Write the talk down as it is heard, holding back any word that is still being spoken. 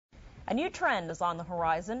A new trend is on the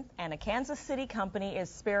horizon, and a Kansas City company is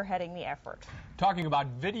spearheading the effort. Talking about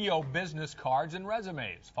video business cards and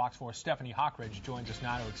resumes. Fox 4's Stephanie Hockridge joins us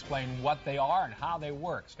now to explain what they are and how they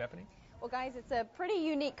work. Stephanie? Well, guys, it's a pretty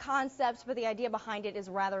unique concept, but the idea behind it is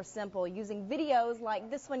rather simple, using videos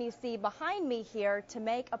like this one you see behind me here to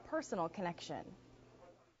make a personal connection.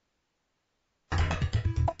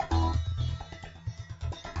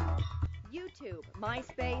 YouTube,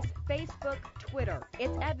 MySpace, Facebook, Twitter.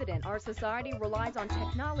 It's evident our society relies on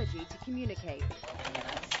technology to communicate.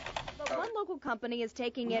 But one local company is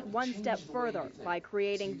taking it one step further by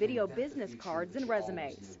creating video business cards and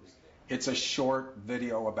resumes. It's a short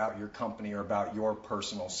video about your company or about your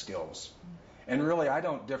personal skills. And really, I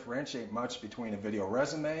don't differentiate much between a video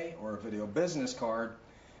resume or a video business card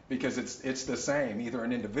because it's the same, either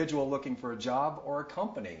an individual looking for a job or a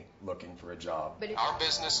company looking for a job. Our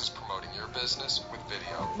business is promoting your business with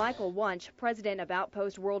video. Michael Wunsch, president of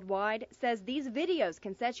Outpost Worldwide, says these videos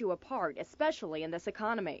can set you apart, especially in this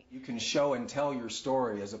economy. You can show and tell your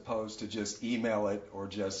story as opposed to just email it or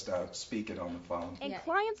just speak it on the phone. And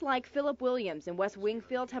clients like Philip Williams in West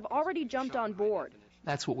Wingfield have already jumped on board.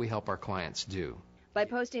 That's what we help our clients do. By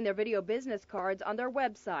posting their video business cards on their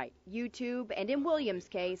website, YouTube, and in Williams'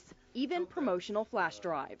 case, even promotional flash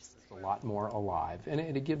drives. It's a lot more alive, and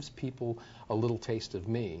it gives people a little taste of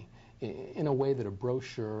me in a way that a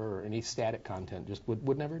brochure or any static content just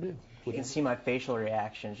would never do. You can see my facial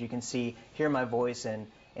reactions, you can hear my voice, and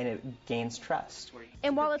it gains trust.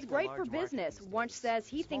 And while it's great for business, Wunsch says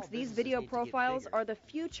he thinks these video profiles are the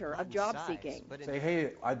future of job seeking. Say,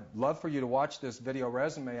 hey, I'd love for you to watch this video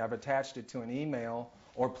resume. I've attached it to an email,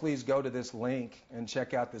 or please go to this link and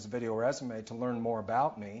check out this video resume to learn more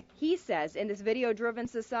about me. He says in this video-driven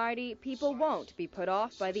society, people won't be put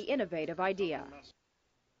off by the innovative idea.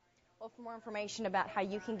 Well, for more information about how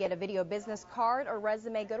you can get a video business card or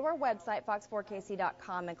resume, go to our website,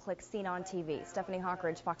 fox4kc.com, and click Seen on TV. Stephanie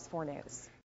Hockridge, Fox 4 News.